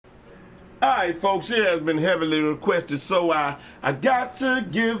Alright, folks, it has been heavily requested, so I got to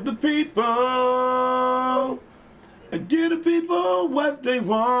give the people what they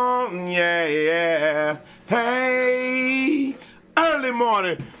want, yeah. Hey, early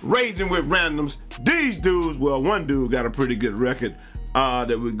morning, raising with randoms. These dudes, well, one dude got a pretty good record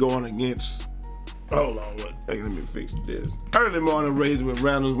that we're going against. Hold on, let me fix this. Early morning, raising with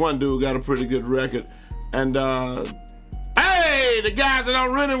randoms. One dude got a pretty good record. And, hey, the guys that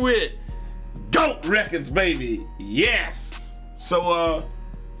I'm running with, GOAT Records, baby, yes. So,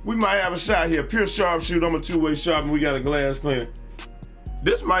 we might have a shot here. Pure Sharpshooter, I'm a two-way sharp, and we got a glass cleaner.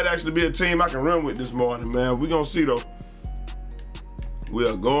 This might actually be a team I can run with this morning, man. We're gonna see, though. We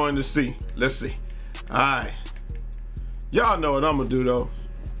are going to see. Let's see. All right. Y'all know what I'm gonna do, though.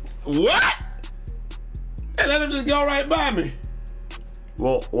 What? Hey, let him just go right by me.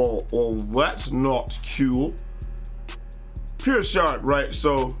 Well, that's not cool. Pure Sharp, right?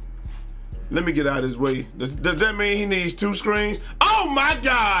 So, let me get out of his way. Does that mean he needs two screens? Oh my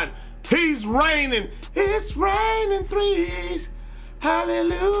God! He's raining. It's raining threes.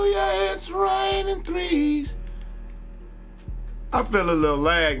 Hallelujah, it's raining threes. I feel a little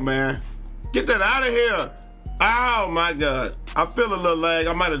lag, man. Get that out of here. Oh my God. I feel a little lag.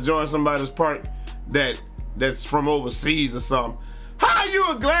 I might have joined somebody's park that's from overseas or something. How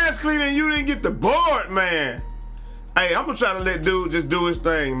you a glass cleaner and you didn't get the board, man? Hey, I'm gonna try to let dude just do his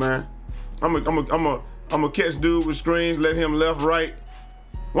thing, man. I'm gonna catch dude with screens, let him left, right.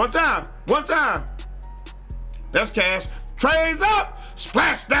 One time. That's cash. Trays up,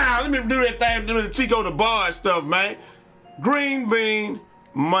 splash down. Let me do that thing, do the Chico the bar stuff, man. Green bean,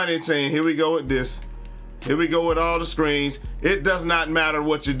 money team. Here we go with this. Here we go with all the screens. It does not matter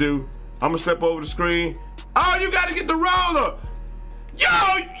what you do. I'm gonna step over the screen. Oh, you gotta get the roller.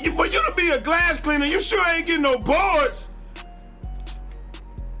 Yo, for you to be a glass cleaner, you sure ain't getting no boards.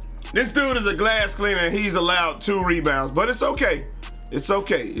 This dude is a glass cleaner and he's allowed 2 rebounds, but it's okay. It's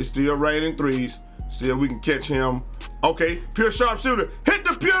okay. It's still raining threes. See if we can catch him. Okay, Pure Sharpshooter. Hit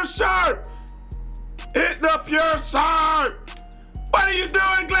the Pure Sharp. Hit the Pure Sharp. What are you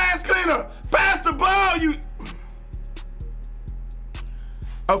doing, glass cleaner? Pass the ball, you.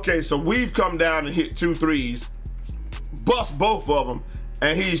 Okay, so we've come down and hit 2 threes. Bust both of them,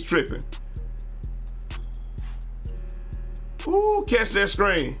 and he's tripping. Ooh, catch that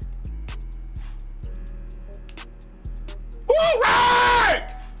screen. Ooh,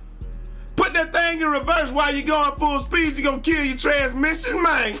 right! Put that thing in reverse while you're going full speed. You're gonna kill your transmission,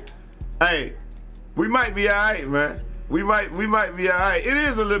 man. Hey, we might be all right, man. We might be all right. It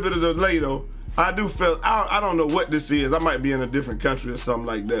is a little bit of a delay, though. I do feel, I don't know what this is. I might be in a different country or something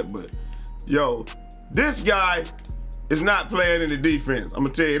like that, but yo, this guy is not playing any defense. I'm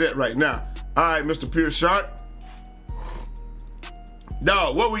gonna tell you that right now. All right, Mr. Pure Sharp.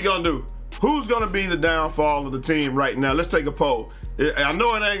 Dog, what we gonna do? Who's gonna be the downfall of the team right now? Let's take a poll. I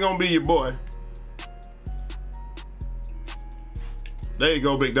know it ain't gonna be your boy. There you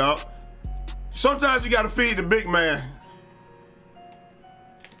go, big dog. Sometimes you gotta feed the big man.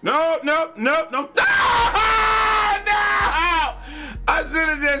 No. No! I should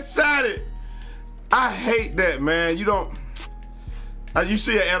have just shot it. I hate that, man. You don't. You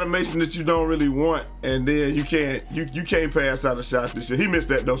see an animation that you don't really want, and then you can't pass out a shot this year. He missed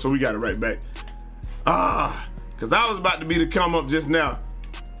that though, so we got it right back. Cause I was about to be the come up just now.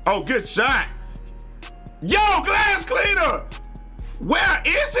 Oh, good shot. Yo, glass cleaner. Where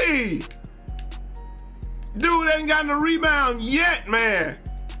is he? Dude ain't gotten a rebound yet, man.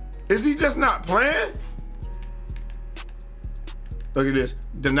 Is he just not playing? Look at this.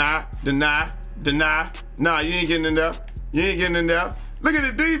 Deny. Nah, you ain't getting in there. You ain't getting in there. Look at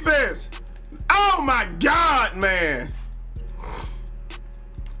the defense. Oh my God, man.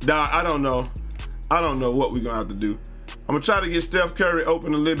 Nah, I don't know. I don't know what we're gonna have to do. I'm gonna try to get Steph Curry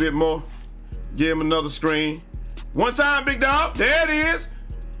open a little bit more. Give him another screen. One time, big dog. There it is.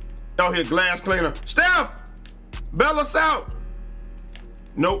 Oh, here, glass cleaner. Steph, bail us out.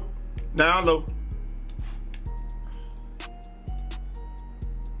 Nope. Down low.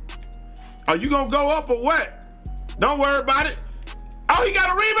 Are you gonna go up or what? Don't worry about it. Oh, he got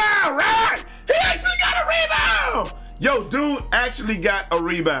a rebound, right? He actually got a rebound. Yo, dude actually got a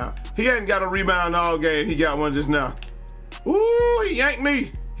rebound. He hadn't got a rebound all game. He got one just now. Ooh, he yanked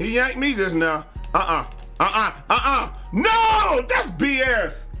me. He yanked me just now. No, that's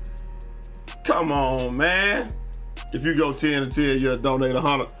BS. Come on, man. If you go 10 to 10, you'll donate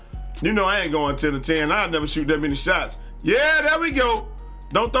 100. You know I ain't going 10 to 10. I'll never shoot that many shots. Yeah, there we go.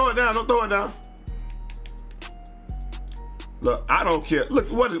 Don't throw it down. Don't throw it down. Look, I don't care.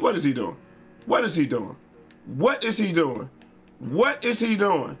 Look, what is he doing? What is he doing? What is he doing? What is he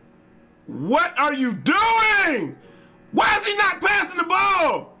doing? What are you doing? Why is he not passing the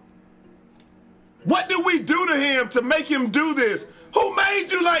ball? What did we do to him to make him do this? Who made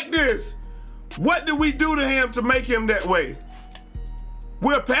you like this? What did we do to him to make him that way?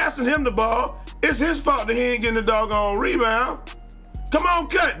 We're passing him the ball. It's his fault that he ain't getting the doggone rebound. Come on,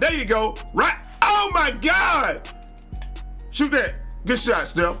 cut. There you go. Right. Oh, my God. Shoot that. Good shot,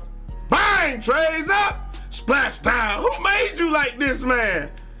 Steph. Bang! Trays up. Splash time. Who made you like this, man?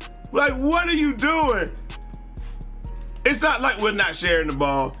 Like, what are you doing? It's not like we're not sharing the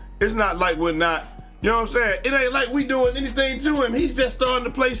ball. It's not like we're not, you know what I'm saying? It ain't like we doing anything to him. He's just starting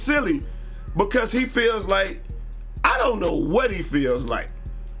to play silly because he feels like, I don't know what he feels like.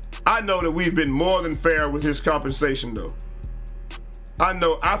 I know that we've been more than fair with his compensation, though.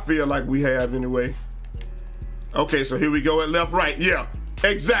 I feel like we have anyway. Okay, so here we go at left, right. Yeah,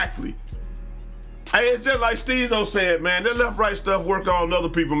 exactly. Hey, it's just like Steezo said, man. That left, right stuff work on other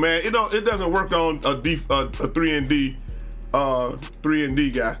people, man. It doesn't work on a 3 and D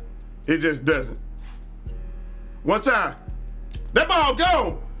guy. It just doesn't. One time, that ball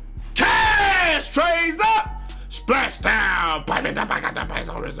gone. Cash trays up. Splash down. Pipe it up. I got that pass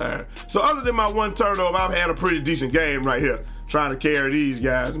on reserve. So other than my one turnover, I've had a pretty decent game right here. Trying to carry these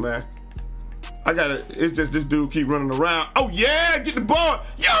guys, man. It's just this dude keep running around. Oh yeah, get the board.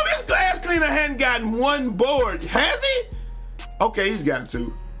 Yo, this glass cleaner hadn't gotten one board. Has he? Okay, he's got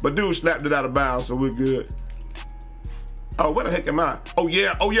two. But dude slapped it out of bounds, so we're good. Oh, where the heck am I? Oh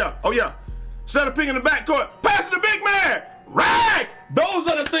yeah, oh yeah, oh yeah. Set a pick in the backcourt. Passing the big man. Rag! Those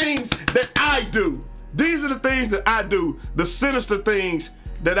are the things that I do. These are the things that I do. The sinister things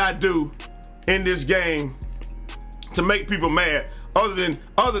that I do in this game to make people mad. Other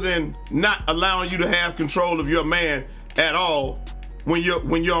than not allowing you to have control of your man at all when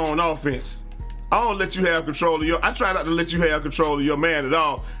you're on offense. I don't let you have control of I try not to let you have control of your man at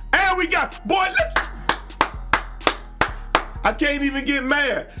all. And we got, boy, I can't even get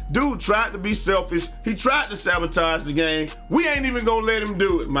mad. Dude tried to be selfish. He tried to sabotage the game. We ain't even gonna let him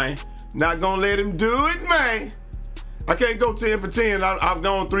do it, man. Not gonna let him do it, man. I can't go 10 for 10. I've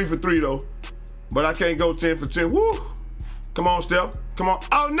gone 3 for 3 though. But I can't go 10 for 10. Woo! Come on, Steph. Come on.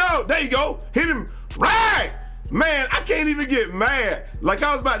 Oh no, there you go. Hit him right. Man, I can't even get mad. Like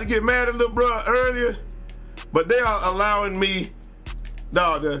I was about to get mad at little bro earlier, but they are allowing me.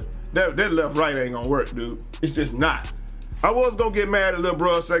 No, that left right ain't gonna work, dude. It's just not. I was gonna get mad at little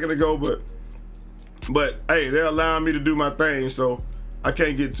bro a second ago, but hey, they're allowing me to do my thing, so I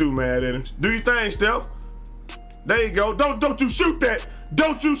can't get too mad at him. Do your thing, Steph. There you go. Don't you shoot that.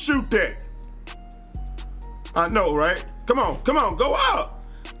 Don't you shoot that. I know, right? Come on, go out.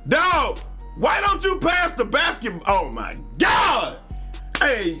 Dog, why don't you pass the basketball? Oh my God.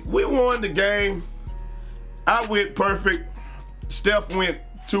 Hey, we won the game. I went perfect. Steph went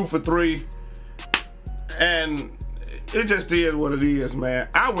 2 for 3. And it just is what it is, man.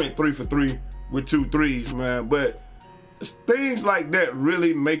 I went 3 for 3 with 2 threes, man. But things like that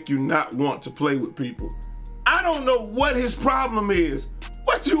really make you not want to play with people. I don't know what his problem is.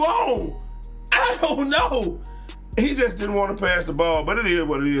 What you on? I don't know. He just didn't want to pass the ball, but it is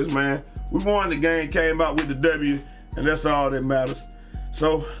what it is, man. We won the game, came out with the W, and that's all that matters.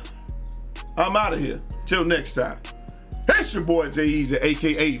 So, I'm out of here. Till next time. It's your boy Jay Easy,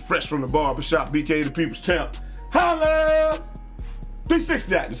 a.k.a. Fresh from the Barbershop, BK the People's Champ. Holla!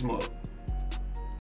 360 out this mug.